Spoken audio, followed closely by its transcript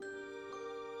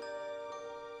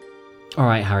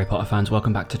Alright, Harry Potter fans,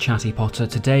 welcome back to Chatty Potter.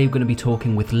 Today we're going to be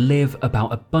talking with Liv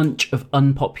about a bunch of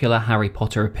unpopular Harry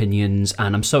Potter opinions,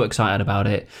 and I'm so excited about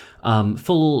it.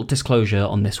 Full disclosure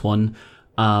on this one,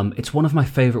 it's one of my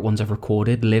favourite ones I've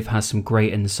recorded. Liv has some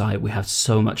great insight, we have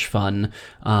so much fun,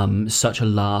 such a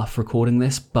laugh recording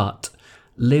this, but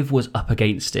Liv was up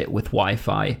against it with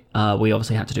Wi-Fi. We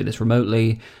obviously had to do this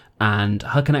remotely, and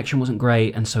her connection wasn't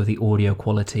great, and so the audio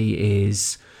quality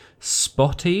is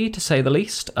spotty, to say the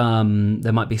least.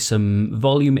 There might be some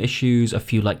volume issues, a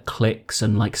few like clicks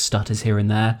and like stutters here and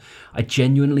there. I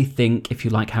genuinely think if you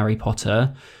like Harry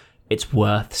Potter, it's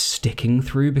worth sticking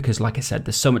through because, like I said,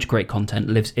 there's so much great content.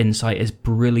 Liv's insight is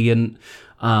brilliant,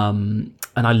 and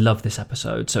I love this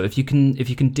episode. So if you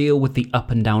can deal with the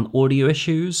up and down audio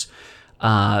issues,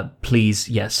 please,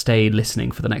 stay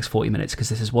listening for the next 40 minutes because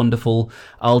this is wonderful.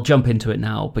 I'll jump into it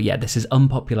now, but this is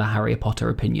Unpopular Harry Potter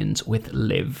Opinions with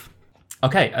Liv.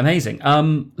 Okay, amazing.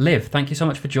 Liv, thank you so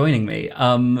much for joining me.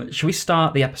 Should we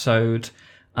start the episode?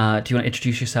 Do you want to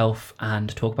introduce yourself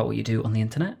and talk about what you do on the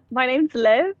internet? My name's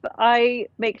Liv. I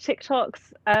make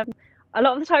TikToks. A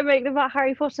lot of the time I make them about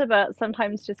Harry Potter, but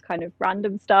sometimes just kind of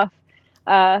random stuff.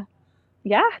 I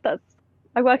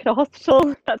work in a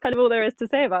hospital. That's kind of all there is to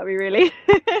say about me, really.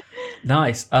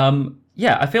 Nice.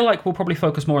 I feel like we'll probably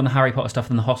focus more on the Harry Potter stuff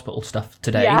than the hospital stuff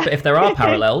today. Yeah. But if there are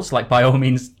parallels, by all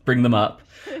means, bring them up.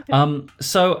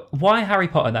 So why Harry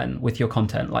Potter then with your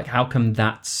content? How come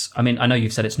that's... I mean, I know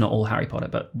you've said it's not all Harry Potter,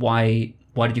 but why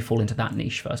did you fall into that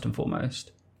niche first and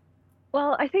foremost?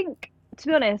 Well, I think, to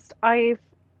be honest, I've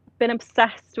been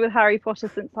obsessed with Harry Potter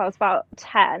since I was about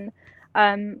 10.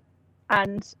 And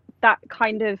that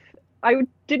kind of... I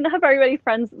didn't have very many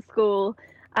friends at school,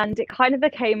 and it kind of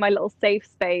became my little safe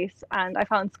space, and I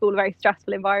found school a very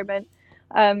stressful environment.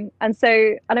 And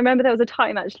I remember there was a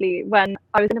time actually when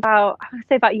I was in about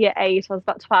year 8, I was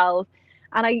about 12,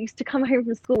 and I used to come home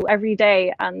from school every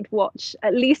day and watch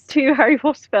at least 2 Harry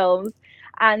Potter films.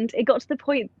 And it got to the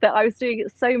point that I was doing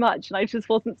it so much and I just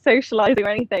wasn't socializing or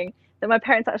anything that my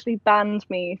parents actually banned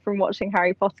me from watching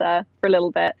Harry Potter for a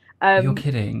little bit. You're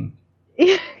kidding.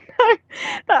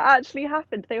 That actually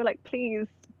happened. They were like, please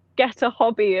get a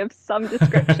hobby of some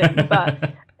description.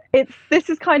 But this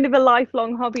is kind of a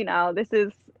lifelong hobby now. This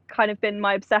has kind of been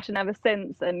my obsession ever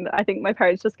since, and I think my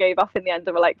parents just gave up in the end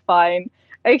and were like, fine,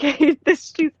 okay,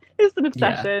 this is an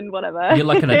obsession, whatever. You're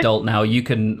like an adult now.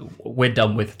 We're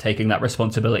done with taking that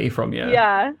responsibility from you.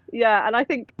 Yeah. And I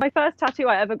think my first tattoo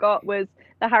I ever got was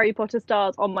the Harry Potter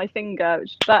stars on my finger.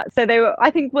 So they were, I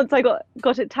think once I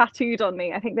got it tattooed on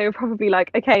me, I think they were probably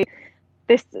like, okay,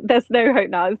 there's no hope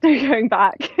now. There's no going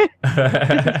back.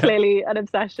 This is clearly an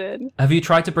obsession. Have you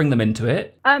tried to bring them into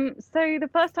it? So the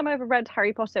first time I ever read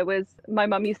Harry Potter was my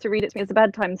mum used to read it to me as a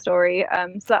bedtime story.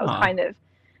 So that was kind of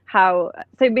how.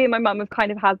 So me and my mum have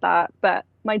kind of had that, but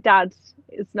my dad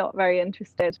is not very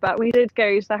interested. But we did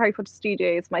go to the Harry Potter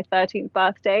studios my 13th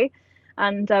birthday,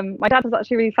 and my dad was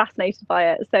actually really fascinated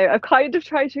by it. So I've kind of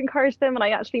tried to encourage them, and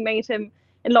I actually made him.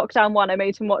 In lockdown 1, I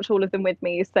made him watch all of them with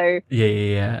me. So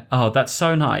yeah. Oh, that's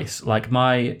so nice.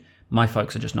 My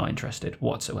folks are just not interested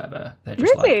whatsoever. They're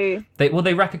just really?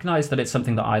 They recognise that it's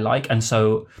something that I like, and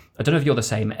so I don't know if you're the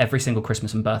same. Every single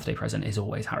Christmas and birthday present is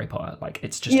always Harry Potter.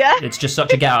 It's just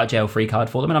such a get out of jail free card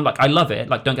for them, and I'm like, I love it.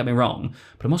 Don't get me wrong,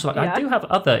 but I'm also like, I do have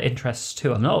other interests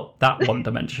too. I'm not that one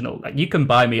dimensional. You can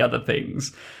buy me other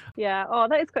things. Yeah,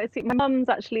 that is quite sweet. My mum's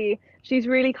actually, she's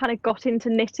really kind of got into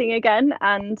knitting again,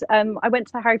 and I went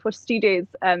to the Harry Potter studios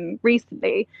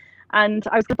recently, and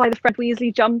I was going to buy the Fred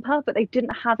Weasley jumper, but they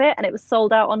didn't have it, and it was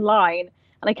sold out online,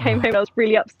 and I came home and I was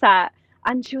really upset,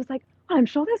 and she was like, I'm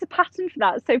sure there's a pattern for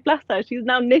that, so bless her, she's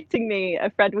now knitting me a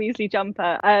Fred Weasley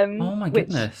jumper. Oh my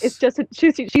goodness. It's just,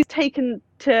 she's taken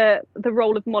to the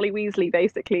role of Molly Weasley,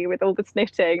 basically, with all this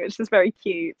knitting, which is very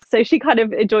cute. So she kind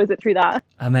of enjoys it through that.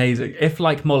 Amazing. If,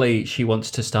 like Molly, she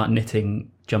wants to start knitting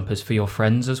jumpers for your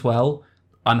friends as well,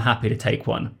 I'm happy to take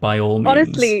one, by all means.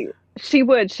 Honestly, she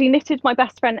would. She knitted my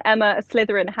best friend Emma a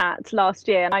Slytherin hat last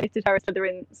year, and I knitted her a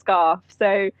Slytherin scarf.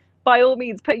 So by all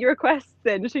means, put your requests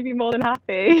in. She'd be more than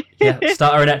happy. Yeah,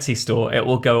 start her an Etsy store. It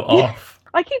will go off.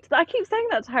 I keep saying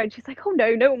that to her, and she's like, "Oh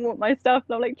no one want my stuff."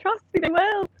 And I'm like, "Trust me, they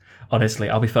will." Honestly,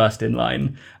 I'll be first in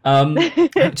line.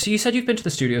 So you said you've been to the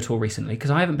studio tour recently,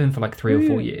 because I haven't been for 3 or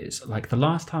 4 years. The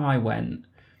last time I went,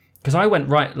 because I went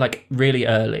really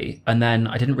early, and then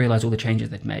I didn't realise all the changes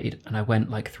they'd made, and I went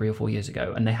 3 or 4 years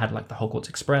ago, and they had the Hogwarts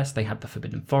Express, they had the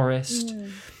Forbidden Forest.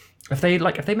 Have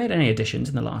they made any additions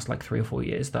in the last 3 or 4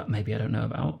 years that maybe I don't know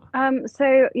about?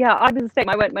 So yeah, I was the same.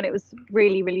 I went when it was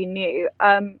really, really new.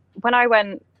 When I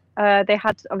went, they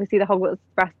had obviously the Hogwarts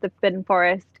Express, the Forbidden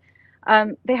Forest,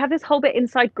 They have this whole bit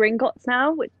inside Gringotts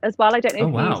now, as well. I don't know Oh,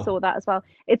 if wow. you saw that as well.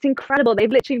 It's incredible.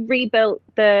 They've literally rebuilt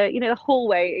the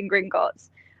hallway in Gringotts,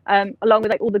 along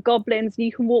with like all the goblins.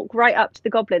 You can walk right up to the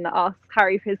goblin that asks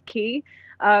Harry for his key,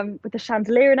 with the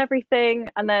chandelier and everything.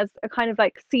 And there's a kind of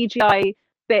like CGI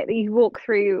bit that you walk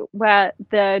through where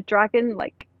the dragon,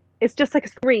 like, it's just like a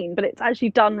screen, but it's actually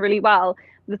done really well.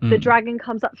 The dragon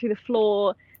comes up through the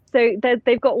floor. So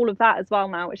they've got all of that as well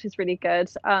now, which is really good.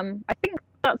 I think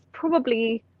that's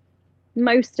probably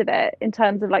most of it in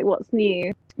terms of like what's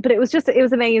new. But it was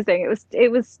amazing.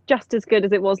 It was just as good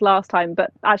as it was last time,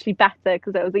 but actually better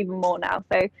because it was even more now.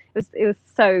 So it was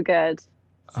so good.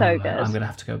 So good. I'm going to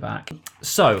have to go back.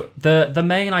 So the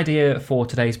main idea for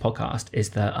today's podcast is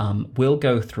that we'll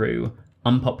go through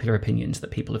unpopular opinions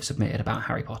that people have submitted about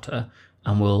Harry Potter,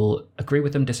 and we'll agree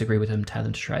with them, disagree with them, tear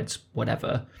them to shreds,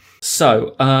 whatever.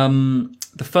 So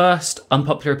the first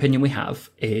unpopular opinion we have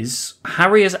is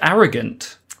Harry is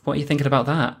arrogant. What are you thinking about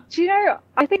that? Do you know,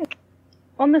 I think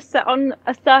on a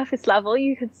surface level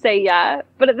you could say yeah,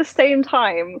 but at the same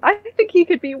time I think he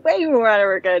could be way more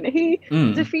arrogant. He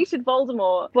defeated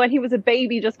Voldemort when he was a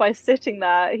baby just by sitting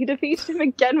there. He defeated him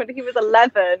again when he was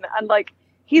 11, and like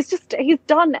he's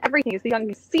done everything. He's the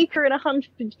youngest seeker in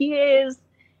 100 years.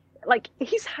 Like,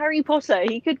 he's Harry Potter.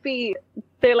 He could be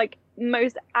the like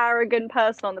most arrogant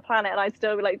person on the planet, and I'd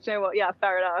still be like, do you know what, yeah,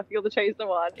 fair enough, you're the chosen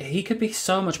one. He could be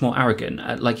so much more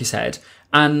arrogant, like you said.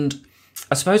 And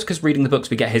I suppose because reading the books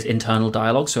we get his internal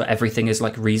dialogue, so everything is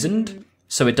like reasoned,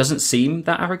 so it doesn't seem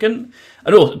that arrogant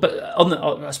at all. But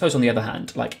I suppose on the other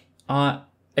hand, like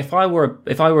if I were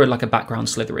like a background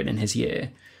Slytherin in his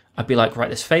year, I'd be like, right,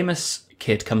 this famous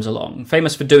kid comes along,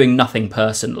 famous for doing nothing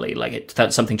personally, like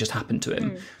that something just happened to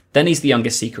him. Then he's the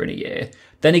youngest seeker in a year.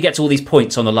 Then he gets all these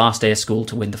points on the last day of school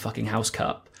to win the fucking House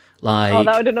Cup. Like, oh,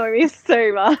 that would annoy me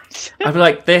so much. I'd be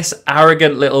like, this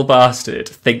arrogant little bastard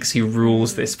thinks he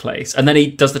rules this place. And then he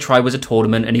does the Triwizard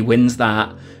Tournament and he wins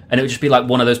that. And it would just be like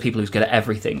one of those people who's good at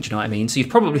everything. Do you know what I mean? So you'd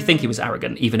probably think he was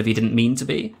arrogant, even if he didn't mean to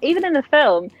be. Even in the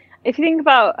film, if you think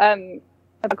about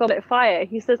Goblet of Fire,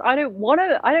 he says, I don't want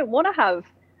to have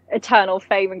eternal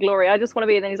fame and glory. I just want to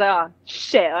be. And then he's like, oh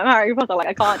shit, I'm Harry Potter. Like,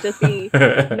 I can't just be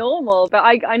normal. But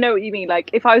I know what you mean. Like,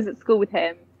 if I was at school with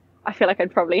him, I feel like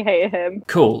I'd probably hate him.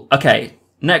 Cool. Okay.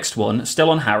 Next one, still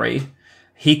on Harry.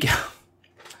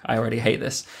 I already hate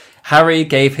this. Harry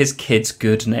gave his kids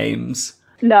good names.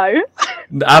 No.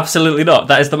 Absolutely not.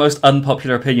 That is the most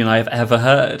unpopular opinion I have ever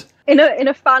heard. In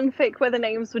a fanfic where the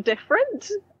names were different.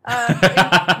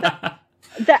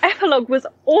 The epilogue was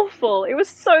awful. It was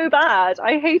so bad.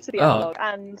 I hated the epilogue.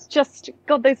 And just,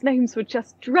 God, those names were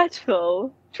just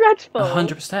dreadful. Dreadful.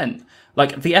 100%.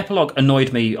 Like, the epilogue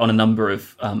annoyed me on a number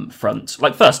of fronts.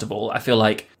 Like, first of all, I feel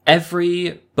like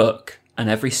every book and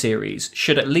every series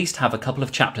should at least have a couple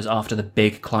of chapters after the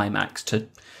big climax to,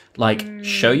 like,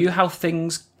 show you how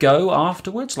things go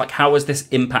afterwards. Like, how has this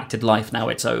impacted life now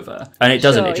it's over? And it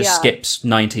doesn't. It just skips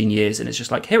 19 years and it's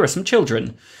just like, here are some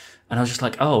children. And I was just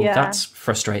like, oh, that's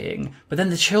frustrating. But then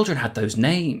the children had those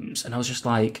names. And I was just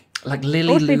like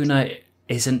Lily Luna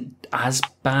isn't as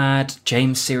bad.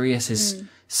 James Sirius is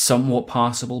somewhat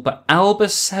passable. But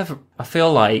Albus Severus, I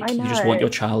feel like you just want your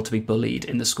child to be bullied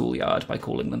in the schoolyard by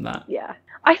calling them that. Yeah.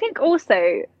 I think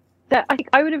also that I think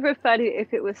I would have preferred it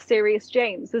if it was Sirius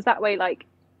James. Because that way, like,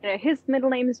 you know, his middle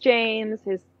name is James,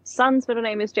 his son's middle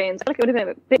name is James. I feel like it would have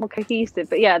been a bit more cohesive.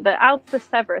 But yeah, the Albus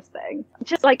Severus thing.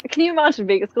 Just like, can you imagine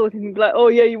being at school with him and be like, oh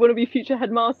yeah, you want to be future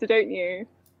headmaster, don't you?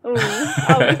 Oh,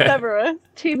 Albus Severus.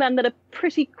 Two men that are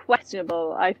pretty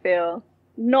questionable, I feel.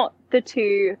 Not the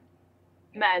two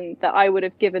men that I would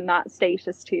have given that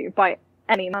status to by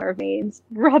any manner of means.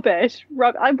 Rubbish.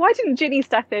 Why didn't Ginny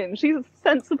step in? She's a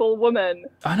sensible woman.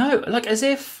 I know, like, as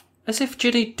if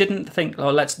Ginny didn't think,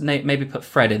 oh, let's maybe put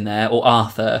Fred in there, or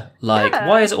Arthur. Like,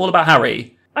 why is it all about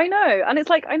Harry? I know, and it's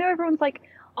like, I know everyone's like,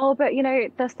 oh, but, you know,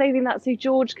 they're saving that so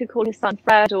George could call his son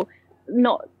Fred, or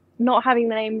not having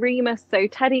the name Remus, so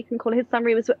Teddy can call his son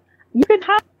Remus. But you can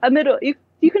have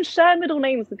you can share middle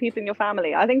names with people in your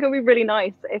family. I think it would be really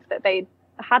nice if they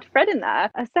had Fred in there,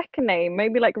 a second name,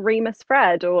 maybe like Remus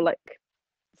Fred, or like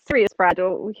Sirius Fred,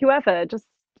 or whoever. Just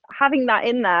having that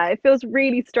in there, it feels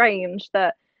really strange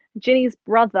that Ginny's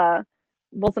brother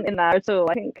wasn't in there at all.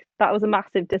 I think that was a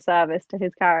massive disservice to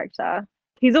his character.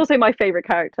 He's also my favourite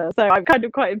character, so I'm kind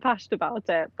of quite impassioned about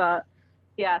it. But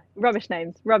yeah, rubbish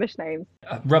names. Rubbish names.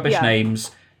 Rubbish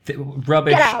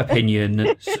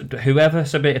opinion. Whoever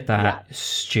submitted that,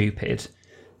 stupid.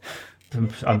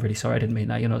 I'm really sorry I didn't mean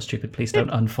that. You're not stupid. Please don't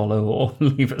unfollow or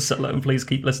leave us alone. Please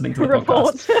keep listening to the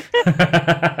podcast.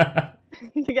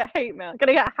 get hate mail.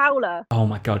 Gonna get howler. Oh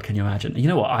my god, can you imagine? You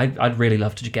know what? I'd really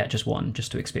love to get just one,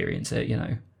 just to experience it. You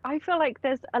know. I feel like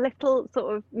there's a little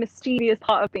sort of mischievous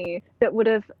part of me that would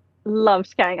have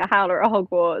loved getting a howler at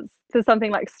Hogwarts for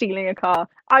something like stealing a car.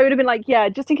 I would have been like, yeah,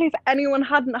 just in case anyone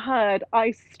hadn't heard,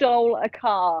 I stole a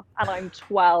car and I'm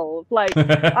 12. Like,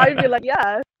 I'd be like,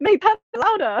 yeah, make that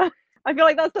louder. I feel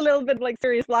like that's a little bit of like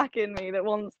Sirius Black in me that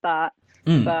wants that.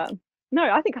 But no,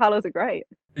 I think howlers are great.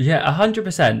 Yeah,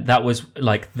 100%. That was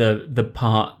like the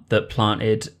part that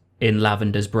planted in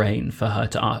Lavender's brain for her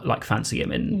to like fancy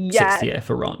him in sixth year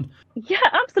for Ron. Yeah,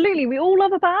 absolutely. We all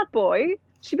love a bad boy.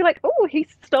 She'd be like, oh, he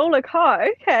stole a car.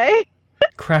 Okay.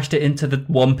 Crashed it into the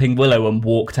Whomping Willow and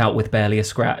walked out with barely a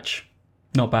scratch.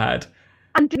 Not bad.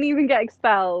 And didn't even get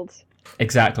expelled.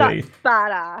 Exactly. That's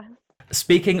badass.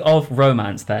 Speaking of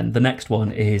romance then, the next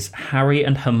one is Harry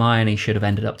and Hermione should have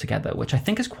ended up together, which I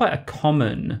think is quite a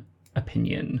common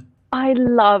opinion. I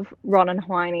love Ron and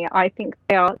Hermione. I think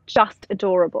they are just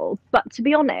adorable. But to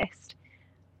be honest,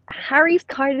 Harry's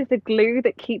kind of the glue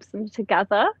that keeps them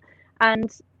together.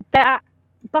 And they're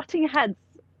butting heads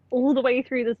all the way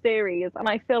through the series. And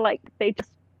I feel like they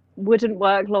just wouldn't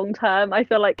work long term. I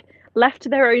feel like left to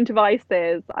their own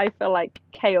devices, I feel like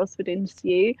chaos would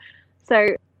ensue. So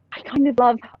I kind of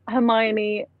love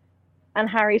Hermione and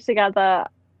Harry together.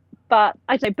 But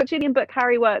I don't know, book Ginny and book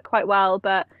Harry work quite well.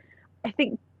 But I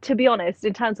think, to be honest,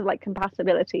 in terms of like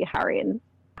compatibility, Harry and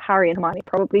Hermione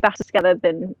probably better together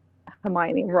than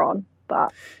Hermione and Ron.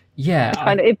 But yeah,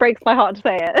 it breaks my heart to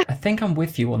say it. I think I'm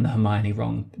with you on the Hermione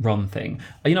Ron thing.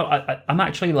 You know, I'm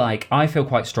actually like, I feel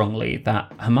quite strongly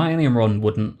that Hermione and Ron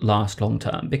wouldn't last long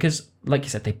term because, like you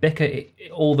said, they bicker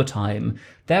all the time.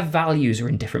 Their values are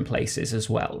in different places as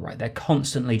well, right? They're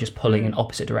constantly just pulling in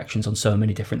opposite directions on so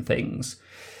many different things.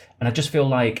 And I just feel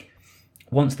like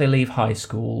once they leave high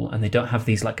school and they don't have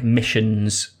these like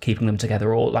missions keeping them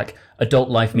together, or like adult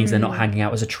life means they're not hanging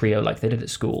out as a trio like they did at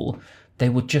school, they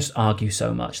would just argue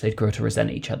so much. They'd grow to resent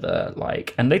each other,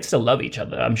 like, and they'd still love each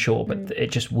other, I'm sure, but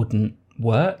it just wouldn't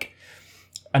work.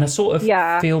 And I sort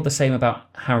of feel the same about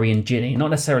Harry and Ginny. Not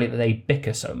necessarily that they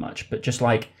bicker so much, but just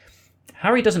like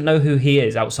Harry doesn't know who he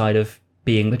is outside of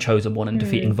being the chosen one and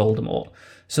defeating Voldemort.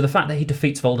 So the fact that he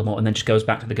defeats Voldemort and then just goes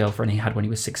back to the girlfriend he had when he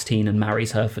was 16 and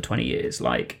marries her for 20 years,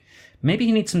 like, maybe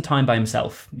he needs some time by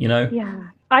himself, you know? Yeah,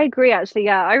 I agree, actually.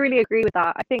 Yeah, I really agree with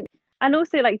that. I think, and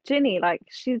also like Ginny, like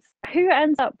who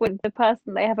ends up with the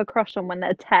person they have a crush on when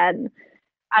they're 10,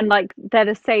 and like they're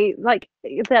the same, like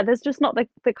there's just not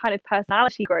the kind of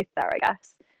personality growth there, I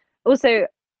guess. Also,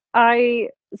 I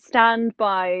stand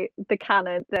by the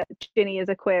canon that Ginny is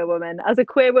a queer woman. As a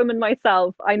queer woman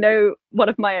myself, I know one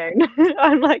of my own.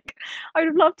 I'm like, I would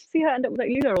have loved to see her end up with like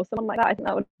Luna or someone like that. I think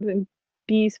that would have been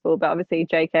beautiful, but obviously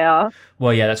JKR.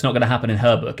 Well, yeah, that's not going to happen in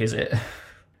her book, is it?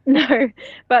 No,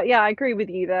 but yeah, I agree with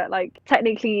you that like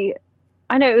technically,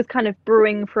 I know it was kind of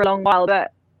brewing for a long while,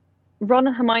 but Ron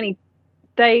and Hermione,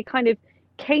 they kind of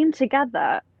came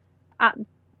together at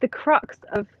the crux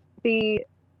of the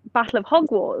Battle of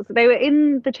Hogwarts. They were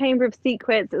in the Chamber of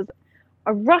Secrets. It was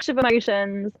a rush of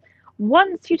emotions.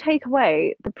 Once you take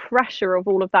away the pressure of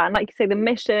all of that, and like you say, the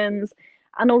missions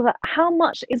and all of that, how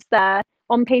much is there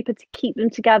on paper to keep them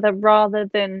together rather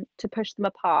than to push them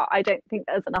apart? I don't think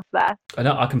there's enough there.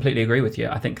 I completely agree with you.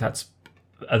 I think that's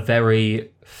a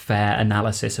very fair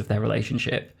analysis of their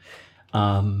relationship.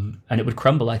 And it would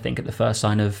crumble, I think, at the first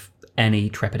sign of any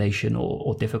trepidation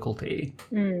or difficulty.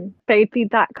 They'd be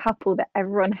that couple that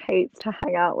everyone hates to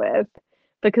hang out with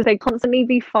because they'd constantly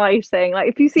be fighting. Like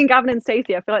if you've seen Gavin and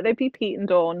Stacey, I feel like they'd be Pete and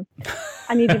Dawn,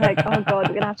 and you'd be like, oh god,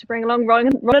 we're gonna have to bring along Ron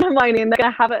and Hermione, and they're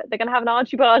gonna have an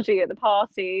archie-bargy at the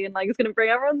party, and like it's gonna bring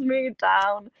everyone's mood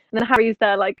down. And then Harry's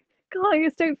there like,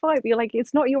 guys, don't fight. But you're like,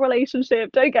 it's not your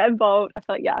relationship, don't get involved. I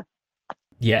feel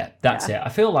like that's it. I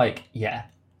feel like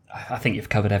I think you've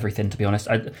covered everything, to be honest.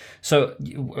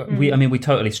 We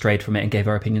totally strayed from it and gave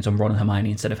our opinions on Ron and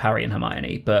Hermione instead of Harry and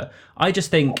Hermione. But I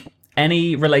just think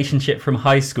any relationship from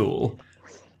high school,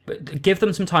 give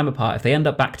them some time apart. If they end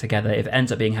up back together, if it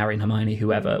ends up being Harry and Hermione,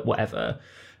 whoever, whatever,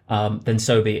 then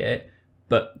so be it.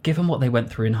 But given what they went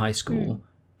through in high school,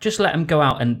 just let them go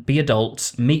out and be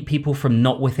adults, meet people from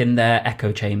not within their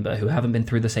echo chamber who haven't been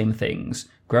through the same things,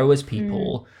 grow as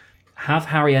people, have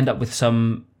Harry end up with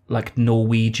some like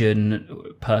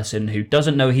Norwegian person who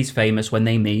doesn't know he's famous when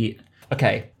they meet.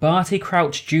 Okay, Barty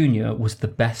Crouch Jr. was the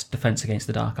best Defense Against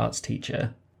the Dark Arts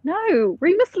teacher. No,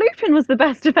 Remus Lupin was the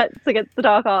best Defense Against the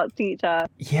Dark Arts teacher.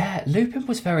 Yeah, Lupin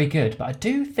was very good, but I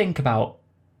do think about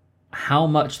how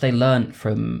much they learnt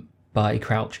from Barty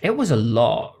Crouch. It was a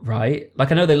lot, right?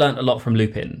 Like, I know they learnt a lot from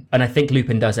Lupin, and I think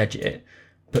Lupin does edge it,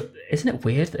 But isn't it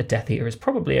weird that a Death Eater is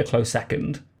probably a close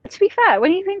second? To be fair,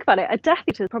 when you think about it, a Death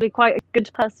Eater is probably quite a good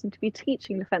person to be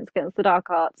teaching Defense Against the Dark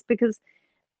Arts, because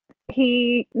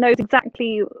he knows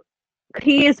exactly,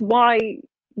 he is why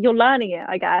you're learning it,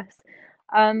 I guess.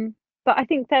 But I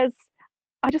think I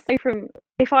just say from,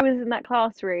 if I was in that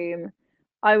classroom,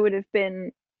 I would have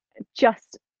been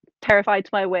just terrified to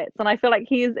my wits. And I feel like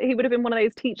he would have been one of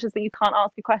those teachers that you can't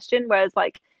ask a question, whereas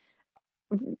like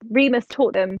Remus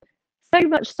taught them so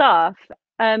much stuff,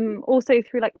 also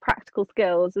through like practical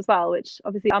skills as well, which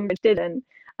obviously Umbridge didn't.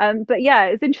 But yeah,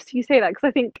 it's interesting you say that, because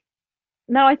I think,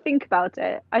 now I think about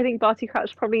it, I think Barty Crouch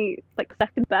is probably like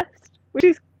second best, which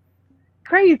is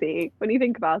crazy when you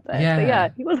think about it. Yeah. But yeah,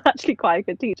 he was actually quite a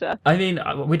good teacher. I mean,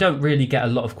 we don't really get a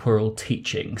lot of Quirrell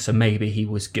teaching, so maybe he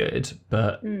was good,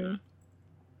 but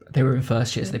they were in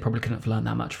first year, so they probably couldn't have learned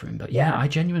that much from him. But yeah, I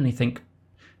genuinely think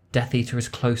Death Eater is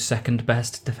close second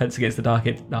best Defense Against the Dark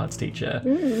Arts teacher,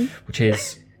 which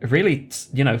is really,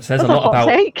 says a lot about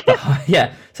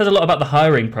says a lot about the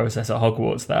hiring process at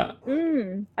Hogwarts. That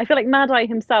I feel like Mad Eye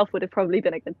himself would have probably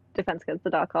been a good Defense Against the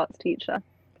Dark Arts teacher.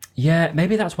 Yeah,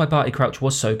 maybe that's why Barty Crouch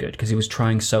was so good, because he was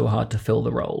trying so hard to fill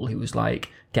the role. He was like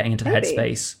getting into the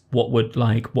headspace. What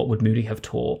would Moody have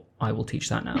taught? I will teach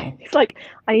that now. He's like,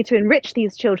 I need to enrich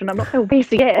these children. I'm not going to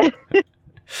waste it.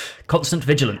 Constant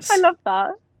vigilance. I love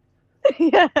that.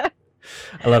 Yeah.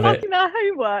 I love it. Their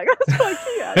homework. That's quite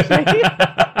cute,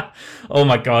 actually. Oh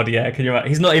my god, yeah. Can you imagine?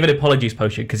 He's not even Apologies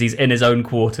Potion, because he's in his own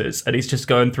quarters and he's just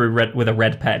going through with a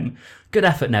red pen. Good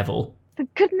effort, Neville. For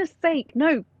goodness sake,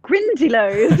 no,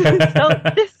 Grindylows.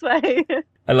 Spelled this way.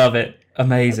 I love it.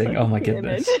 Amazing. Oh my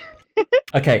goodness.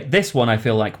 Okay, this one I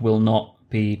feel like will not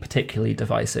be particularly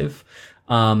divisive.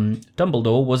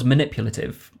 Dumbledore was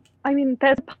manipulative. I mean,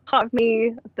 there's a part of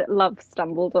me that loves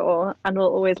Dumbledore and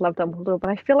will always love Dumbledore, but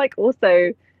I feel like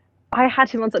also I had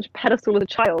him on such a pedestal as a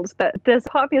child, but there's a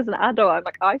part of me as an adult, I'm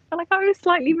like, I feel like I was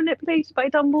slightly manipulated by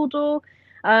Dumbledore,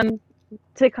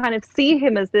 to kind of see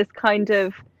him as this kind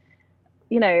of,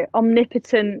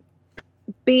 omnipotent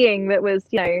being that was,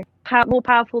 more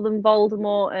powerful than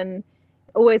Voldemort and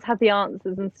always had the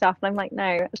answers and stuff. And I'm like, no,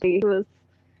 actually,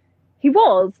 he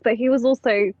was, but he was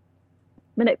also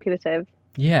manipulative.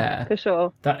 Yeah, for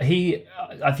sure.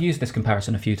 I've used this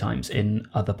comparison a few times in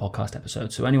other podcast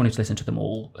episodes, so anyone who's listened to them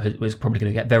all was probably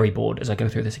going to get very bored as I go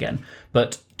through this again.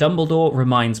 But Dumbledore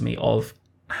reminds me of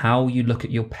how you look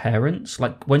at your parents.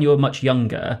 Like when you're much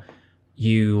younger,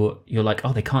 you're like,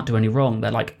 oh, they can't do any wrong. They're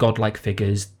like godlike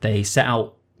figures. They set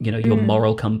out, your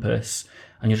moral compass,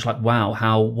 and you're just like, wow,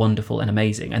 how wonderful and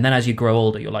amazing. And then as you grow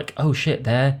older, you're like, oh shit,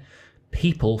 they're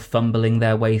people fumbling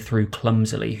their way through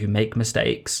clumsily, who make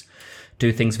mistakes,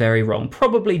 do things very wrong,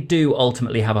 probably do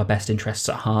ultimately have our best interests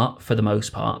at heart for the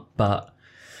most part, but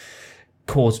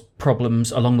cause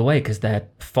problems along the way because they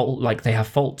have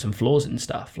faults and flaws and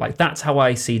stuff. Like that's how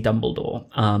I see Dumbledore,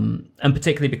 and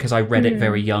particularly because I read it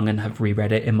very young and have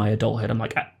reread it in my adulthood, I'm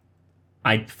like,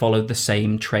 I followed the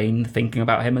same train thinking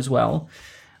about him as well.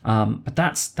 But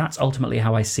that's ultimately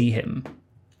how I see him.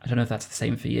 I don't know if that's the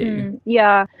same for you.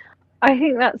 Yeah, I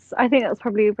think that's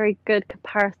probably a very good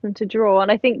comparison to draw,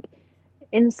 and I think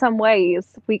in some ways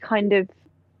we kind of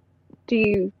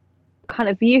view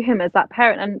him as that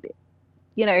parent, and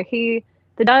the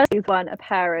Dursleys weren't a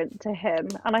parent to him,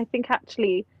 and I think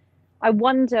actually I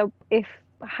wonder if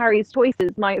Harry's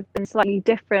choices might have been slightly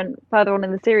different further on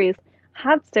in the series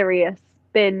had Sirius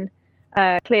been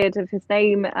cleared of his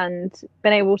name and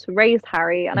been able to raise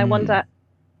Harry. And I wonder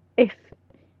if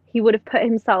he would have put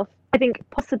himself, I think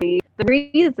possibly the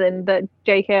reason that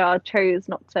JKR chose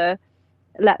not to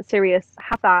let Sirius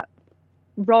have that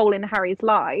role in Harry's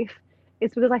life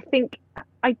is because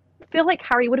I feel like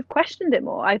Harry would have questioned it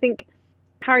more. I think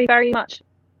Harry very much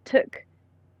took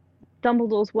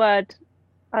Dumbledore's word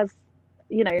as,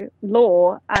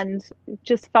 law, and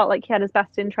just felt like he had his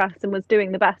best interest and was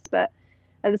doing the best. But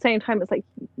at the same time, it's like,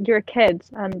 you're a kid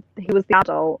and he was the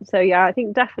adult. So yeah, I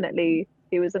think definitely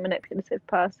he was a manipulative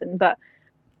person, but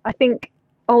I think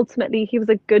ultimately he was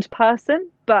a good person,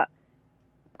 but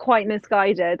quite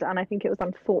misguided, and I think it was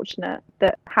unfortunate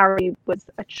that Harry was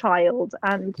a child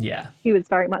and he was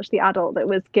very much the adult that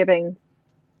was giving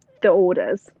the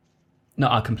orders. No,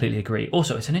 I completely agree.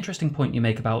 Also, it's an interesting point you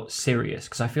make about Sirius,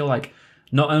 because I feel like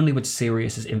not only would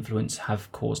Sirius's influence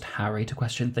have caused Harry to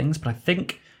question things, but I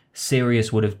think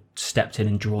Sirius would have stepped in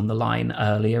and drawn the line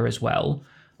earlier as well.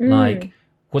 Like,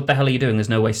 what the hell are you doing? There's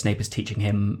no way Snape is teaching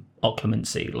him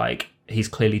occlumency. Like, he's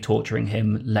clearly torturing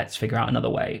him. Let's figure out another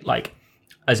way. Like,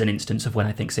 as an instance of when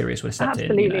I think Sirius would have stepped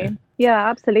in. Yeah,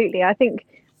 absolutely. I think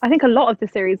a lot of the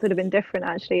series would have been different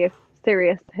actually if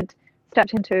Sirius had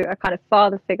stepped into a kind of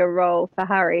father figure role for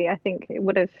Harry, I think it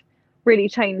would have really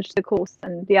changed the course.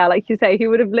 And yeah, like you say, he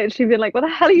would have literally been like, "What the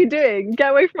hell are you doing?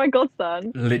 Get away from my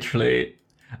godson! Literally,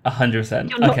 100%.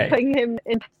 You're not Okay, putting him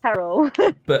in peril."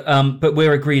 but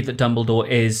we're agreed that Dumbledore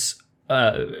is,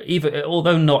 even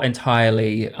although not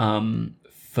entirely,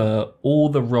 for all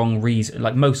the wrong reasons,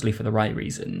 like mostly for the right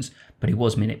reasons, but he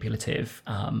was manipulative,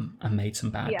 and made some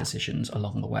bad decisions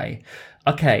along the way.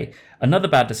 Okay, another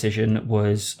bad decision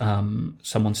was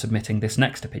someone submitting this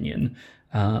next opinion.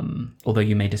 Although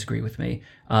you may disagree with me.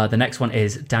 The next one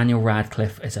is Daniel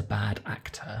Radcliffe is a bad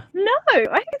actor. No,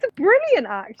 I think he's a brilliant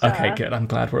actor. Okay, good. I'm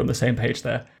glad we're on the same page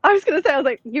there. I was going to say, I was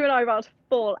like, you and I are about to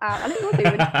fall out. And I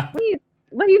think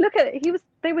when you look at it,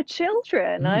 they were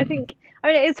children. And I think,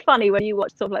 it is funny when you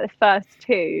watch sort of like the first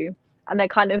two and they're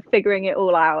kind of figuring it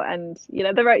all out. And,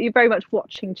 you're very much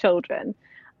watching children.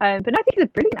 But no, I think he's a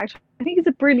brilliant actor. I think he's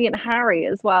a brilliant Harry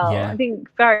as well. Yeah. I think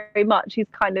very much he's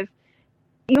kind of,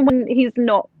 even when he's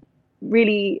not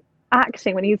really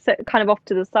acting, when he's kind of off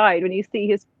to the side, when you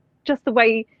see just the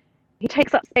way he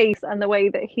takes up space and the way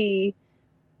that he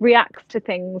reacts to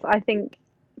things, I think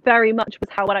very much was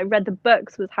how, when I read the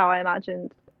books, was how I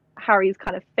imagined Harry's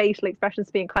kind of facial expressions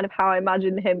being kind of how I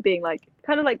imagined him being, like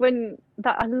kind of like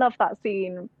I love that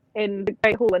scene in the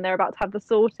Great Hall when they're about to have the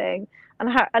sorting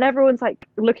and everyone's like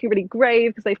looking really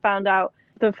grave because they found out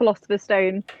the Philosopher's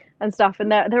Stone and stuff,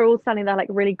 and they're all standing there like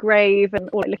really grave and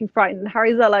all like looking frightened. And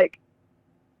Harry's there like,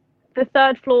 the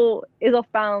third floor is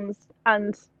off bounds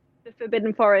and the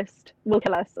Forbidden Forest will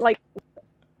kill us. Like,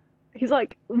 he's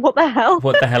like, what the hell?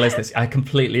 What the hell is this? I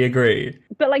completely agree.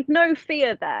 But like no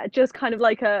fear there, just kind of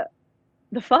like the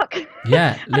fuck?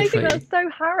 Yeah, literally. And I think that's so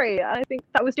Harry. And I think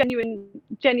that was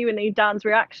genuinely Dan's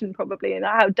reaction probably, and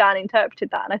how Dan interpreted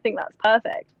that. And I think that's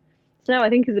perfect. So no, I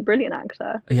think he's a brilliant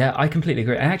actor. Yeah, I completely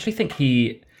agree. I actually think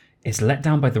he is let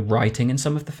down by the writing in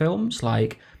some of the films.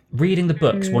 Like, reading the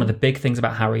books, one of the big things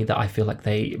about Harry that I feel like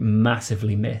they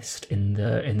massively missed in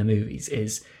the movies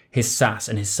is his sass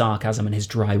and his sarcasm and his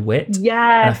dry wit.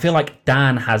 Yeah. And I feel like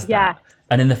Dan has that.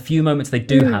 And in the few moments they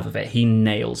do have of it, he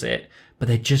nails it. But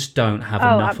they just don't have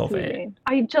enough absolutely.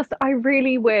 of it. I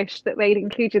really wish that they'd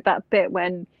included that bit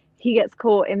when he gets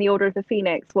caught in the Order of the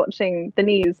Phoenix watching the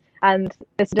news, and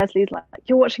Mr. Dursley's like,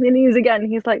 "You're watching the news again."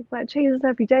 He's like, "Well, it changes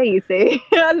every day, you see."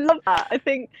 I love that. I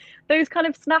think those kind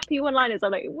of snappy one-liners are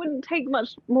like, it wouldn't take much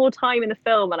more time in the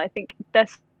film, and I think they're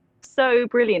so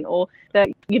brilliant. Or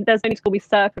there's only to call me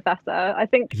Sir Professor. I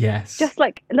think just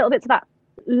like little bits of that.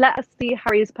 Let us see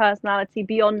Harry's personality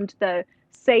beyond the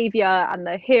savior and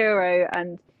the hero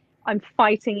and I'm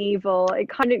fighting evil. It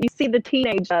kind of, you see the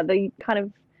teenager, the kind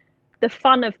of the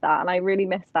fun of that, and I really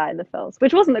miss that in the films,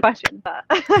 which wasn't the question, but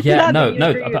yeah, but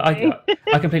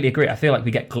I completely agree. I feel like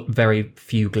we get very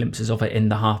few glimpses of it in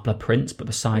the Half-Blood Prince, but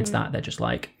besides that, they're just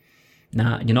like,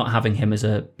 nah, you're not having him as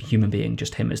a human being,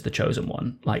 just him as the chosen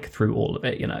one, like through all of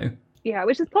it, you know. Yeah,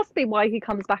 which is possibly why he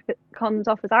comes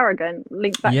off as arrogant,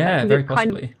 linked back. Yeah, very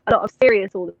possibly. Kind of a lot of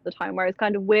serious all the time, whereas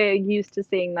kind of we're used to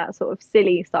seeing that sort of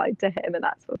silly side to him and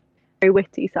that sort of very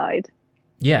witty side.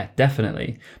 Yeah,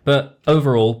 definitely. But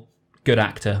overall, good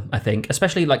actor, I think.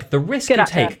 Especially like the risk you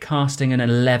take casting an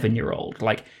 11-year-old.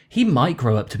 Like, he might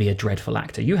grow up to be a dreadful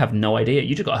actor. You have no idea.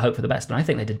 You just got to hope for the best. And I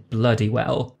think they did bloody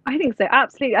well. I think so,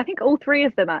 absolutely. I think all three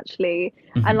of them actually.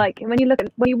 And like when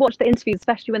you watch the interviews,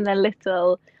 especially when they're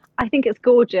little, I think it's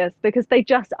gorgeous because they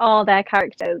just are their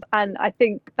characters, and I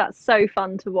think that's so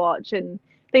fun to watch, and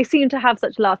they seem to have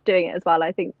such love doing it as well.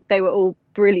 I think they were all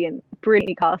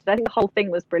brilliantly casted. I think the whole thing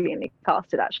was brilliantly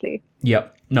casted, actually.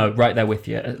 Yep. No, right there with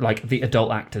you. Like the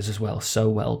adult actors as well, so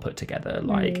well put together.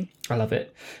 Like, I love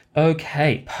it.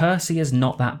 Okay, Percy is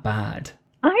not that bad.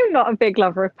 I'm not a big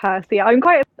lover of Percy. I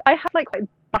have like quite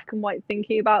black and white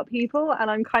thinking about people,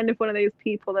 and I'm kind of one of those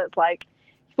people that's like,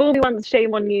 fool me once,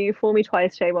 shame on you, fool me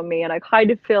twice, shame on me. And I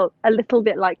kind of feel a little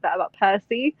bit like that about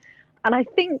Percy. And I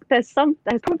think there's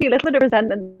probably a little bit of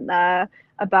resentment there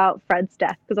about Fred's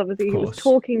death, because obviously he was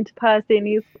talking to Percy and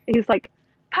he's like,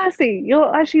 Percy,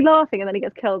 you're actually laughing, and then he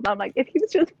gets killed. And I'm like, if he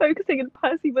was just focusing and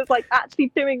Percy was like actually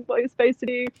doing what he was supposed to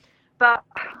do. But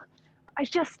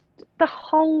the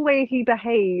whole way he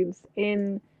behaves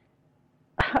in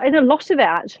a lot of it,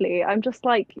 actually, I'm just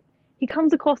like, he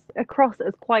comes across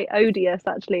as quite odious,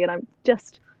 actually, and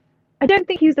I don't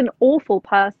think he's an awful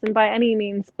person by any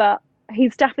means, but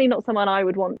he's definitely not someone I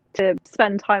would want to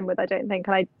spend time with, I don't think,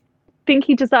 and I think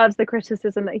he deserves the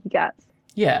criticism that he gets.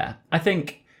 Yeah, I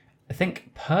think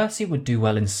Percy would do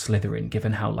well in Slytherin,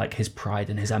 given how like his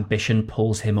pride and his ambition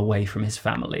pulls him away from his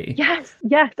family.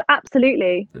 Yes,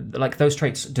 absolutely. Like, those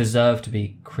traits deserve to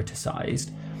be criticised.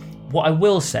 what I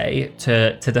will say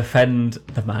to defend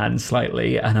the man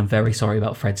slightly, and I'm very sorry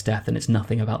about Fred's death, and it's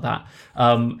nothing about that.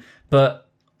 But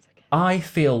I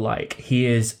feel like he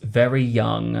is very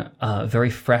young, very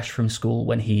fresh from school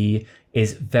when he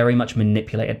is very much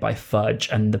manipulated by Fudge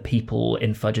and the people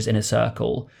in Fudge's inner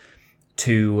circle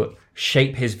to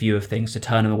shape his view of things, to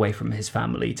turn him away from his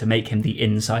family, to make him the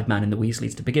inside man in the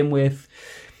Weasleys to begin with.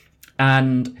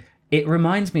 And it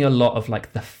reminds me a lot of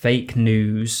like the fake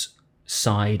news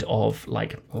side of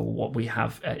like what we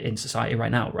have in society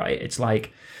right now, right? It's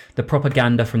like the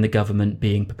propaganda from the government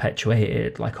being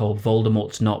perpetuated, like, oh,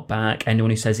 Voldemort's not back. Anyone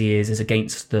who says he is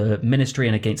against the ministry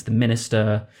and against the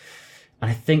minister. And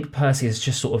I think Percy is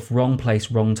just sort of wrong place,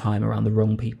 wrong time, around the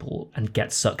wrong people, and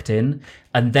gets sucked in.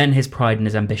 And then his pride and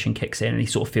his ambition kicks in, and he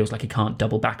sort of feels like he can't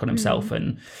double back on himself.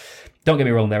 And don't get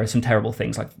me wrong, there are some terrible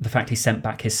things, like the fact he sent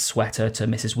back his sweater to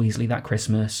Mrs. Weasley that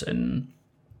Christmas, and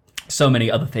so many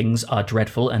other things are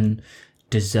dreadful, and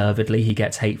deservedly he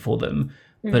gets hate for them.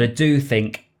 But I do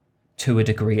think, to a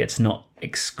degree, it's not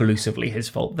exclusively his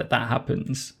fault that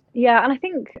happens. Yeah, and I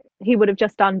think he would have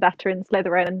just done better in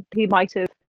Slytherin, and he might have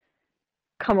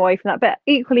come away from that. But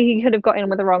equally, he could have got in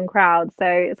with the wrong crowd, so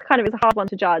it's a hard one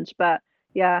to judge. But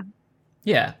yeah.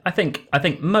 Yeah, I think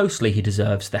mostly he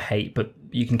deserves the hate, but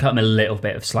you can cut him a little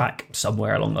bit of slack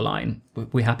somewhere along the line.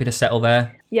 We're happy to settle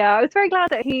there. Yeah, I was very glad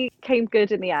that he came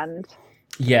good in the end.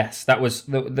 Yes, there was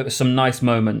some nice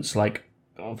moments, like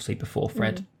obviously before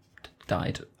Fred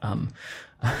died,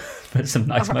 but some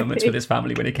nice moments with his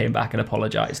family when he came back and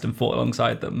apologised and fought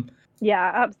alongside them.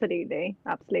 Yeah, absolutely.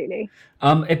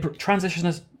 It transitions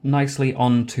us nicely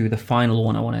on to the final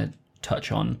one I want to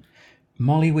touch on.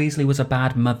 Molly Weasley was a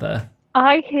bad mother.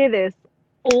 I hear this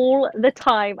all the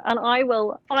time, and I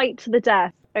will fight to the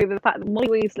death over the fact that Molly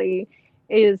Weasley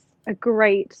is a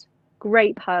great,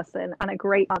 great person and a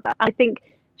great mother. I think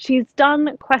she's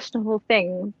done questionable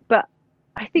things, but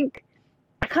I think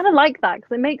I kind of like that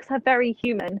because it makes her very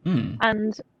human.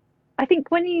 And I think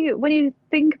when you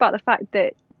think about the fact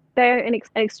that they're in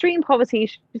extreme poverty,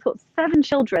 she's got 7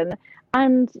 children,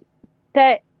 and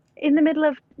they're in the middle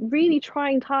of really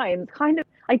trying times, kind of,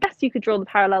 I guess you could draw the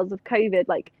parallels of COVID.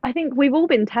 Like, I think we've all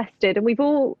been tested and we've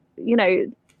all,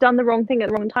 done the wrong thing at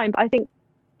the wrong time. But I think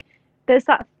there's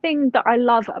that thing that I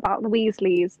love about the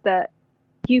Weasleys, that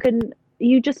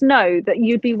you just know that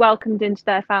you'd be welcomed into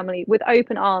their family with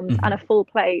open arms and a full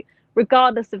plate,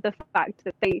 regardless of the fact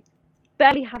that they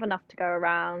barely have enough to go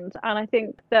around. And I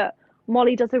think that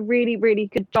Molly does a really, really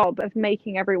good job of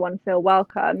making everyone feel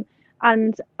welcome.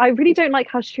 And I really don't like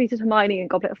how she treated Hermione in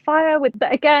Goblet of Fire.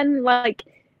 But again, like,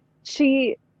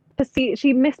 she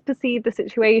misperceived the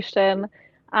situation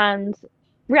and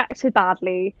reacted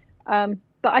badly. But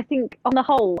I think on the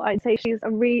whole, I'd say she's a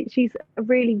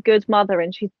really good mother,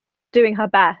 and she's doing her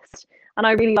best. And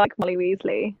I really like Molly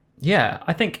Weasley. Yeah,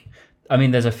 I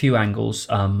mean, there's a few angles.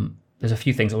 There's a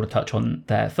few things I want to touch on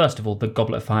there. First of all, the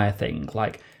Goblet of Fire thing.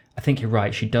 Like, I think you're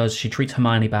right. She treats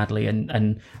Hermione badly,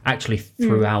 and actually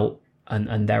throughout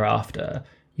and thereafter,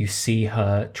 you see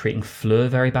her treating Fleur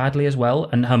very badly as well.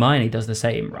 And Hermione does the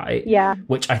same, right? Yeah.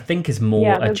 Which I think is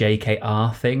more a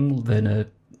JKR thing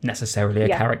than necessarily a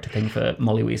character thing for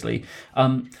Molly Weasley.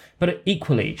 But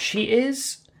equally, she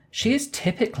is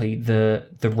typically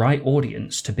the right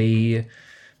audience to be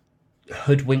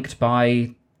hoodwinked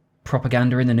by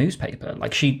propaganda in the newspaper.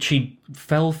 Like, she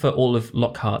fell for all of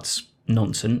Lockhart's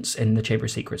nonsense in the Chamber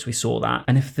of Secrets. We saw that.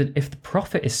 And if the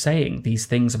prophet is saying these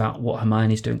things about what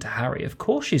Hermione's doing to Harry, of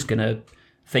course she's gonna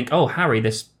think, oh, Harry,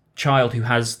 this child who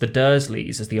has the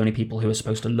Dursleys as the only people who are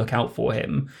supposed to look out for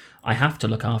him, I have to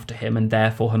look after him, and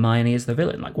therefore Hermione is the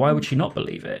villain. Like, why would she not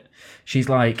believe it? She's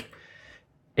like,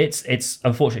 it's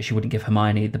unfortunate she wouldn't give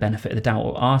Hermione the benefit of the doubt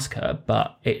or ask her,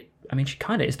 but she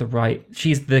kind of is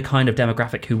she's the kind of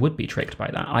demographic who would be tricked by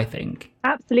that, I think.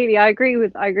 Absolutely. I agree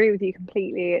with you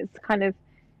completely. It's kind of,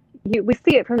 we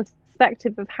see it from the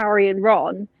perspective of Harry and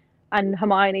Ron and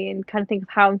Hermione, and kind of think of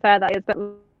how unfair that is. But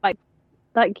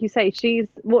like you say, she's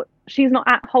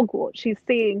not at Hogwarts. She's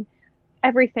seeing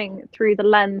everything through the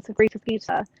lens of Rita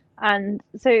Skeeter. And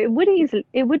so it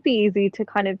would be easy to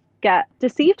kind of get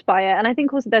deceived by it. And I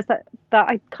think also there's that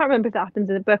I can't remember if that happens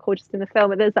in the book or just in the film,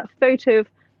 but there's that photo of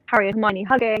Harry and Hermione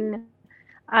hugging,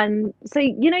 and so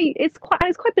it's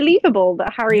quite believable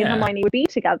that Harry and Hermione would be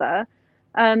together.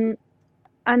 And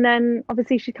then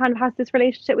obviously she kind of has this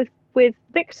relationship with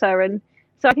Victor, and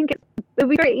so I think it would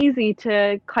be very easy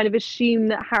to kind of assume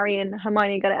that Harry and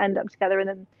Hermione are going to end up together, and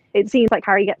then it seems like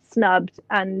Harry gets snubbed,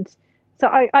 and so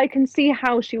I can see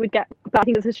how she would get. But I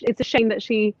think it's a shame that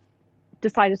she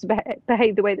decided to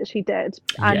behave the way that she did.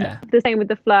 And Yeah. the same with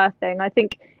the Fleur thing. I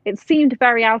think it seemed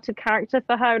very out of character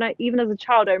for her. And even as a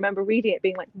child, I remember reading it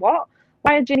being like, what?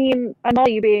 Why are Ginny and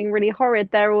Molly being really horrid?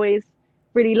 They're always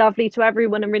really lovely to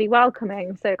everyone and really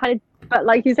welcoming. So but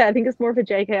like you said, I think it's more of a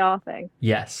JKR thing.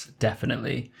 Yes,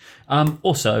 definitely.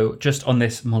 Also, just on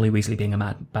this Molly Weasley being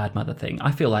a bad mother thing,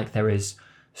 I feel like there is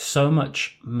so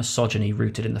much misogyny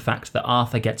rooted in the fact that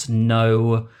Arthur gets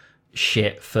no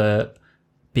shit for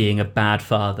being a bad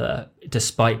father,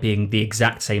 despite being the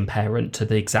exact same parent to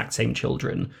the exact same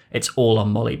children. It's all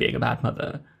on Molly being a bad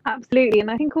mother. Absolutely. And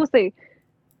I think also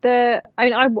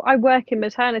I work in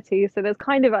maternity, so there's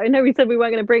kind of, I know we said we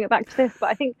weren't going to bring it back to this, but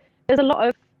I think there's a lot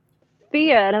of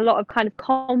fear and a lot of kind of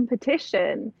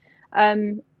competition,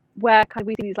 where kind of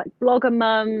we see these like blogger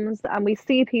mums, and we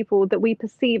see people that we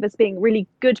perceive as being really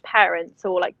good parents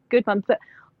or like good mums, but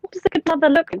what does a good mother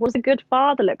look like? What does a good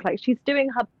father look like? She's doing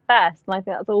her best, and I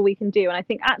think that's all we can do. And I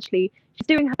think actually she's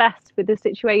doing her best with the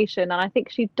situation, and I think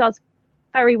she does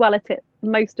very well at it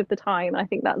most of the time. And I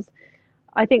think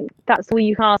that's all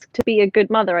you can ask to be a good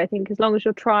mother. I think as long as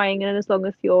you're trying and as long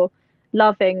as you're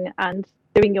loving and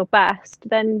doing your best,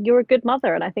 then you're a good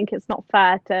mother. And I think it's not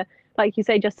fair to, like you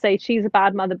say, just say she's a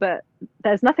bad mother, but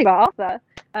there's nothing about Arthur.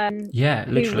 Yeah,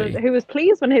 literally. Who was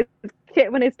pleased when his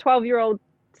 12-year-old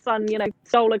son,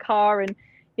 stole a car, and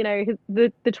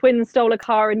the twins stole a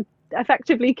car and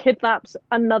effectively kidnapped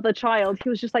another child. He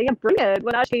was just like, yeah, brilliant.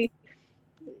 When actually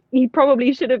he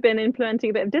probably should have been implementing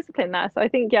a bit of discipline there. So I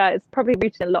think, yeah, it's probably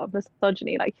rooted in a lot of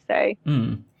misogyny, like you say.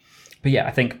 But yeah,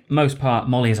 I think most part,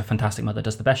 Molly is a fantastic mother,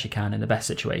 does the best she can in the best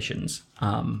situations.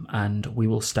 And we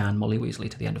will stand Molly Weasley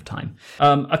to the end of time.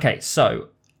 Okay, so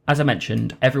as I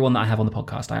mentioned, everyone that I have on the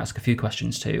podcast, I ask a few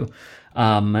questions to.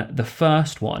 The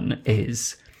first one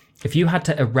is, if you had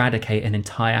to eradicate an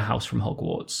entire house from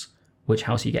Hogwarts, which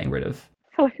house are you getting rid of?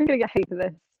 I feel like I'm going to get hate for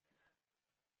this.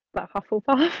 But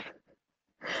Hufflepuff.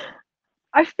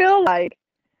 I feel like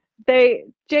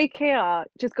JKR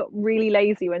just got really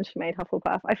lazy when she made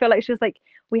Hufflepuff. I feel like she was like,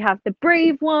 we have the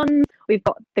brave ones, we've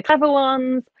got the clever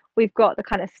ones, we've got the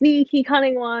kind of sneaky,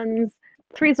 cunning ones.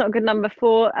 3's not a good number.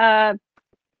 4,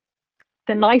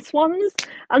 the nice ones.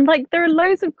 And like, there are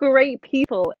loads of great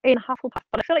people in Hufflepuff,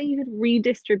 but I feel like you could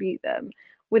redistribute them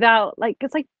without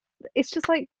it's just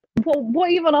like, what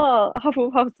even are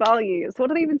Hufflepuff's values? What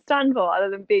do they even stand for other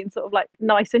than being sort of like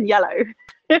nice and yellow?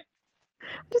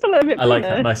 Just a little bit. I like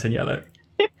that, nice and yellow.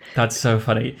 That's so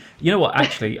funny. You know what?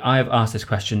 Actually, I have asked this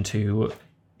question to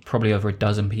probably over a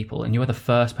dozen people, and you are the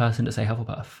first person to say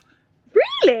Hufflepuff.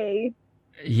 Really?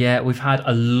 Yeah, we've had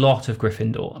a lot of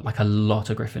Gryffindor, What?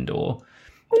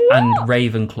 and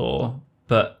Ravenclaw,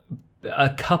 but a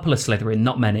couple of Slytherin,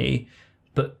 not many,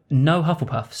 but no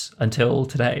Hufflepuffs until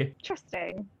today.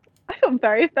 Interesting. I feel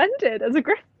very offended as a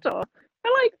Gryffindor.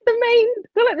 They're like the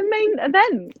main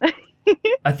event.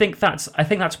 I think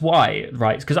that's why,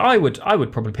 right? Because I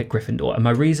would probably pick Gryffindor, and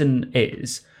my reason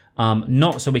is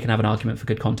not so we can have an argument for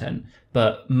good content,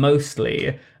 but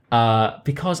mostly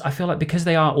because I feel like because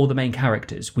they are all the main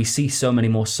characters, we see so many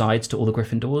more sides to all the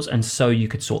Gryffindors, and so you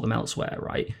could sort them elsewhere,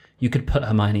 right? You could put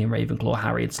Hermione and Ravenclaw,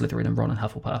 Harry and Slytherin, and Ron and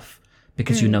Hufflepuff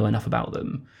because you know enough about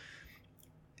them.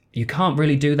 You can't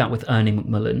really do that with Ernie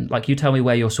Macmillan. Like, you tell me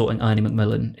where you're sorting Ernie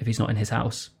Macmillan if he's not in his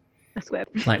house. I swear.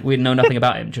 Like, we know nothing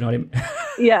about him. Do you know what I mean?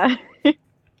 Yeah.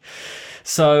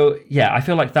 So, yeah, I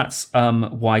feel like that's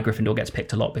why Gryffindor gets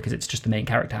picked a lot, because it's just the main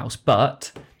character house.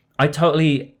 But I thought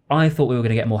we were going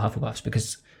to get more Hufflepuffs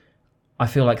because I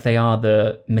feel like they are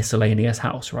the miscellaneous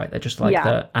house, right? They're just like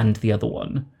the other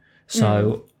one.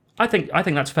 So I think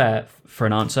that's fair for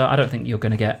an answer. I don't think you're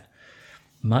going to get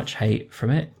much hate from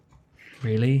it,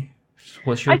 really.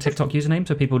 What's your TikTok username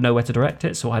so people know where to direct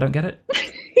it so I don't get it?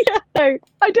 Yeah, no,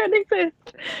 I don't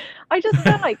exist. I just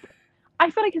feel like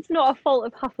it's not a fault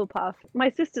of Hufflepuff. My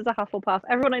sister's a Hufflepuff.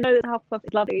 Everyone I know that's a Hufflepuff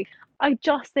is lovely. I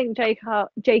just think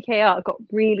JKR got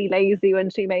really lazy when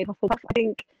she made Hufflepuff. I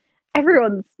think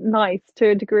everyone's nice to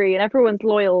a degree, and everyone's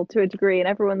loyal to a degree, and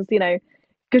everyone's,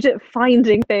 good at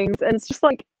finding things. And it's just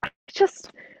like,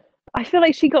 I feel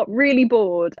like she got really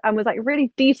bored and was like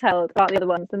really detailed about the other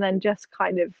ones, and then just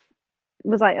kind of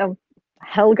was like,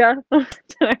 Helga,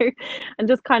 and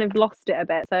just kind of lost it a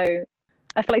bit. So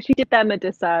I feel like she did them a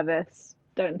disservice.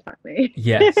 Don't attack me.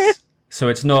 Yes. So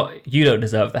it's not, you don't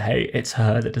deserve the hate, it's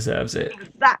her that deserves it.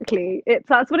 Exactly.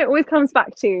 That's what it always comes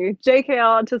back to.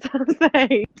 JKR deserves the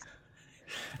hate.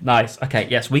 Nice. Okay,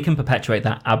 yes, we can perpetuate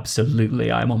that.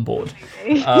 Absolutely, I'm on board.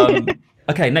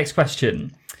 Okay, next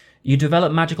question. You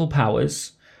develop magical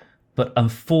powers, but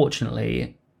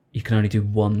unfortunately, you can only do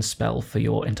one spell for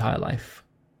your entire life.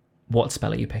 What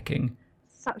spell are you picking?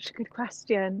 Such a good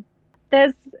question.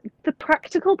 there's the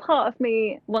practical part of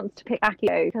me wants to pick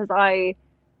Accio because I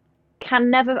can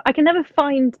never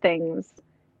find things,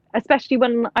 especially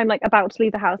when I'm like about to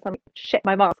leave the house. I'm like, shit,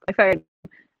 my mask, my phone.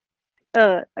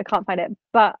 I can't find it.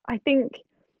 But I think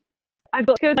I've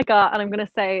got to go with my gut, and I'm going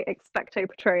to say Expecto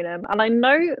Patronum. And I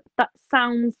know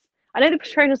I know the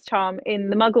Patronus charm in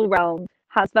the Muggle realm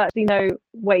has virtually no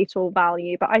weight or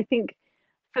value, but I think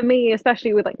for me,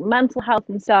 especially with like mental health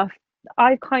and stuff,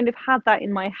 I've kind of had that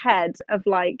in my head of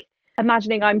like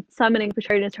imagining I'm summoning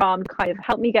Patronus charm to kind of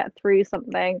help me get through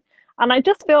something. And I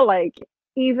just feel like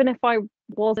even if I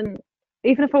wasn't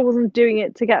doing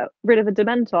it to get rid of a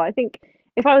Dementor, I think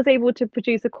if I was able to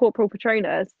produce a Corporal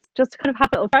Patronus just to kind of have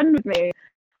a little friend with me,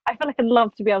 I feel like I'd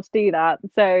love to be able to do that.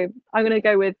 So I'm going to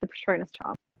go with the Patronus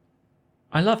charm.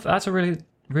 I love that's a really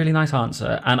really nice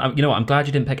answer, and you know what? I'm glad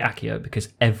you didn't pick Accio because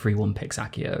everyone picks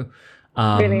Accio.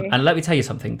 Really? And let me tell you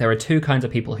something. There are two kinds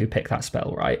of people who pick that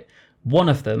spell, right? One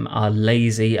of them are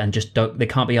lazy and just they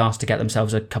can't be asked to get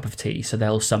themselves a cup of tea, so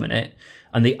they'll summon it.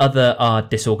 And the other are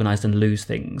disorganized and lose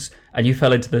things. And you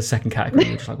fell into the second category.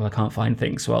 You're just like, well, I can't find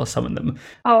things, so I'll summon them.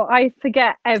 Oh, I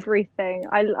forget everything.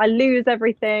 I lose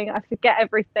everything. I forget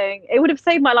everything. It would have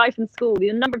saved my life in school.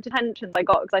 The number of detentions I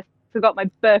got because I forgot my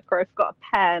book or I forgot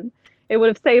a pen. It would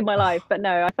have saved my life. But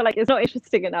no, I feel like it's not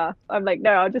interesting enough. I'm like,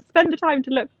 no, I'll just spend the time to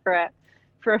look for it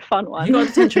for a fun one. You got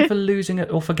detention for losing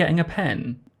it or forgetting a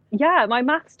pen? Yeah, my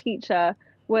maths teacher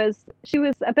she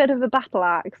was a bit of a battle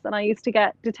axe, and I used to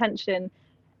get detention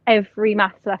every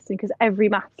maths lesson because every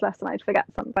maths lesson I'd forget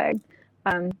something.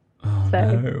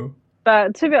 No.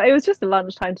 But it was just a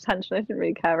lunchtime detention. I didn't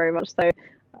really care very much, so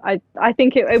I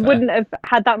think it wouldn't have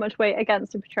had that much weight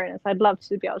against a Patronus. I'd love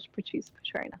to be able to produce a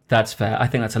Patronus. That's fair. I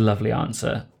think that's a lovely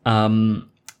answer.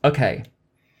 Okay.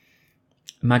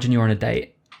 Imagine you're on a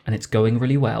date and it's going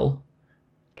really well.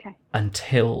 Okay.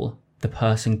 Until the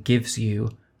person gives you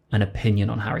an opinion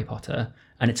on Harry Potter,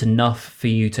 and it's enough for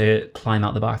you to climb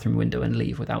out the bathroom window and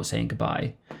leave without saying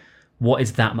goodbye. What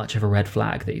is that much of a red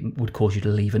flag that would cause you to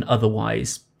leave an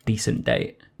otherwise decent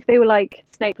date? If they were like,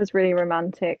 Snape was really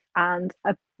romantic and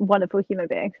a wonderful human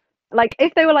being. Like,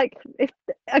 if they were like,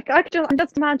 I'm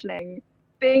just imagining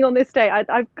being on this date.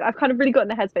 I've kind of really got in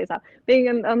the headspace now.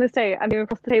 Being on this date and being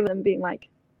across the table and being like,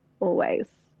 always.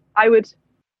 I would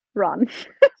run.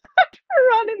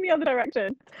 Run in the other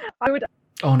direction. I would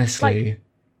honestly.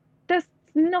 There's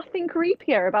nothing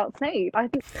creepier about Snape. I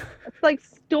think it's like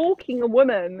stalking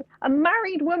a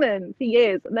married woman for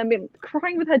years, and then being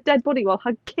crying with her dead body while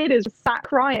her kid is just sat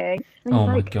crying. Oh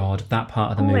my god, that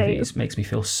part of the movies makes me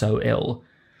feel so ill.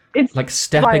 It's like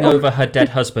stepping over her dead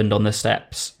husband on the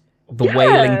steps, the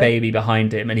wailing baby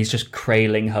behind him, and he's just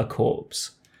crailing her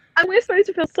corpse. And we're supposed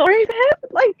to feel sorry for him?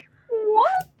 Like,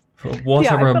 what?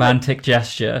 What a romantic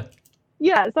gesture.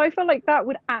 Yeah, so I feel like that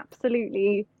would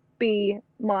absolutely be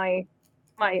my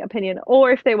opinion.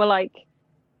 Or if they were like,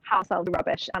 house elves are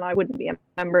rubbish and I wouldn't be a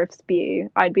member of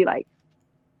Spew, I'd be like,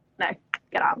 no,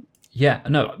 get out. Yeah,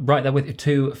 no, right there with you.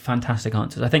 Two fantastic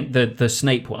answers. I think the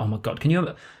Snape one, oh my god, can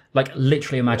you like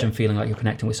literally imagine feeling like you're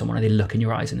connecting with someone and they look in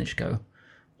your eyes and they just go,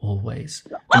 always.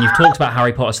 And you've talked about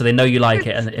Harry Potter, so they know you like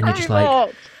it, and you're just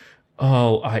like,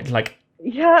 oh, I like...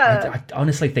 Yeah. I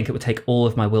honestly think it would take all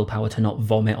of my willpower to not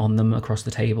vomit on them across the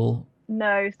table.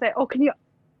 No, can you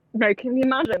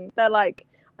imagine? They're like,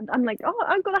 I'm like, oh,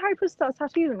 I've got a Harry Potter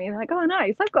tattoo on me. And they're like, oh,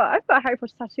 nice, I've got a Harry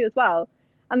Potter tattoo as well.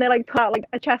 And they like pull out like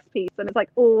a chess piece, and it's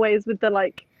like always with the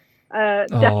like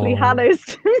Deathly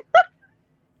Hallows.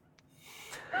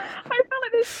 I feel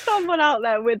like there's someone out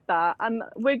there with that, and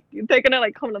they're gonna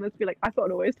like comment on this and be like, I've got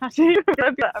an always tattoo. I'm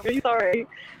gonna be like, I'm really sorry,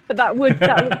 but that would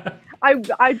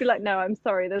I'd be like, no, I'm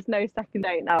sorry, there's no second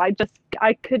date now.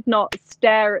 I could not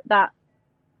stare at that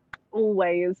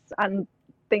always and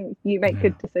think you make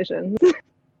good decisions.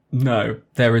 No,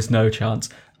 there is no chance.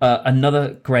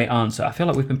 Another great answer. I feel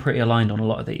like we've been pretty aligned on a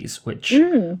lot of these, which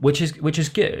is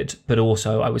good. But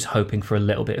also, I was hoping for a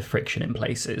little bit of friction in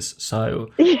places.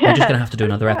 So we're just going to have to do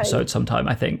another episode sometime,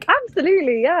 I think.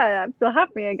 Absolutely, yeah. You'll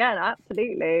have me again.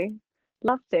 Absolutely,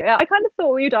 love to. I kind of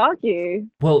thought we'd argue.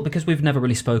 Well, because we've never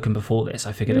really spoken before this,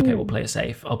 I figured, okay, we'll play it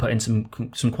safe. I'll put in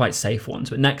some quite safe ones.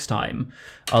 But next time,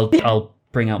 I'll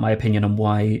bring out my opinion on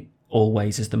why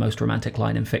always is the most romantic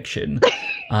line in fiction.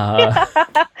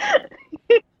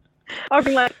 I'll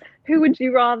be like, who would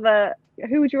you rather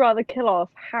kill off,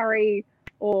 Harry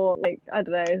or like, I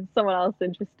don't know, someone else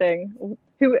interesting?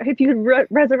 Who, if you could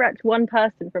resurrect one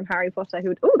person from Harry Potter, who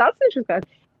would? Oh, that's an interesting question.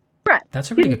 Brett,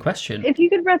 that's a really good question. If you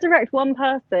could resurrect one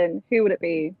person, who would it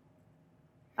be?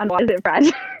 And why is it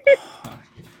Fred?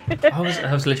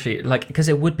 I was literally like, because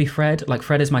it would be Fred. Like,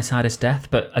 Fred is my saddest death,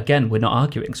 but again, we're not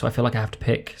arguing, so I feel like I have to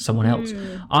pick someone else.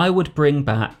 I would bring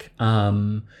back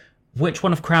which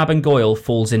one of Crab and Goyle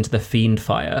falls into the fiend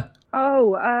fire?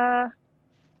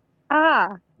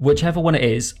 Whichever one it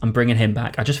is, I'm bringing him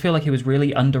back. I just feel like he was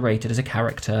really underrated as a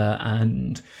character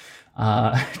and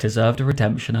deserved a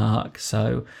redemption arc.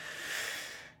 So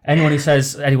anyone who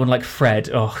says anyone like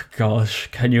Fred, oh gosh,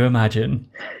 can you imagine?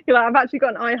 You're like, I've actually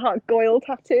got an I Heart Goyle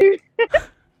tattoo. It's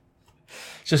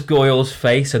just Goyle's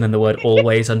face and then the word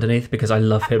always underneath because I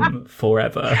love him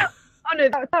forever. Oh no,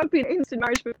 that would be an instant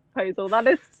marriage proposal. That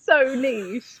is so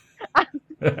niche and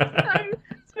so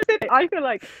specific. I feel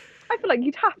like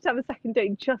you'd have to have a second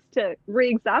date just to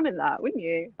re-examine that, wouldn't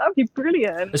you? That would be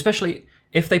brilliant. Especially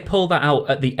if they pull that out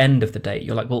at the end of the date.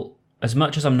 You're like, well, as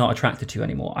much as I'm not attracted to you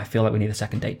anymore, I feel like we need a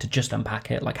second date to just unpack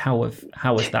it. Like, how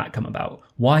has that come about?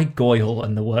 Why Goyle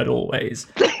and the word always?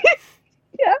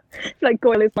 Yeah, like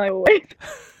Goyle is my always.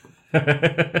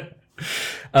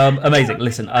 Amazing.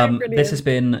 Listen, Brilliant. this has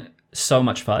been so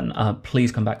much fun.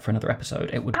 Please come back for another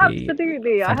episode. It would be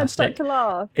absolutely. fantastic. I had such a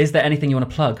laugh. Is there anything you want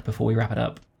to plug before we wrap it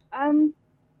up?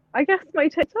 I guess my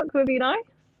TikTok would be nice.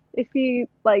 If you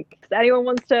like, if anyone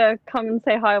wants to come and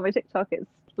say hi on my TikTok, it's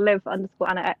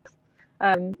live_AnnaX.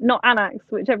 Not Annax,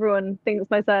 which everyone thinks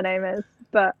my surname is,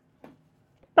 but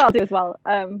that'll do as well.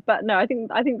 But no, I think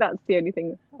that's the only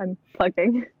thing I'm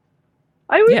plugging.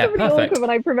 I always feel really awkward when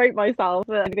I promote myself.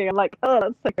 I'm like, oh,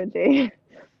 that's so cringy.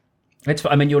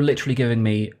 I mean, you're literally giving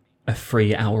me a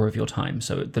free hour of your time,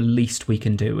 so the least we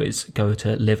can do is go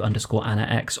to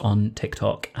live_AnnaX on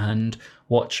TikTok and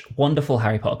watch wonderful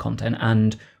Harry Potter content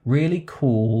and really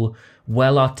cool,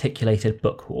 well-articulated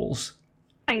book hauls.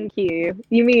 Thank you.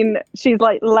 You mean she's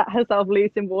like let herself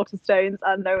loose in Waterstones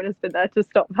and no one has been there to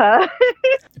stop her?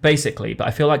 Basically, but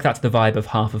I feel like that's the vibe of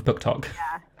half of Book Talk.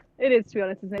 Yeah, it is, to be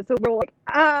honest, isn't it? So we're all like,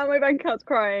 my bank account's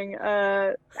crying.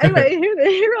 Anyway,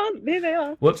 here they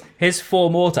are. Whoops. Here's 4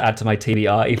 more to add to my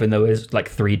TBR, even though it's like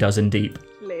 3 dozen deep.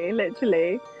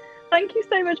 Literally. Thank you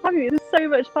so much for having me. This is so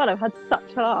much fun. I've had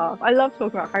such a laugh. I love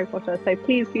talking about Harry Potter, so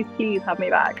please have me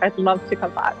back. I'd love to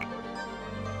come back.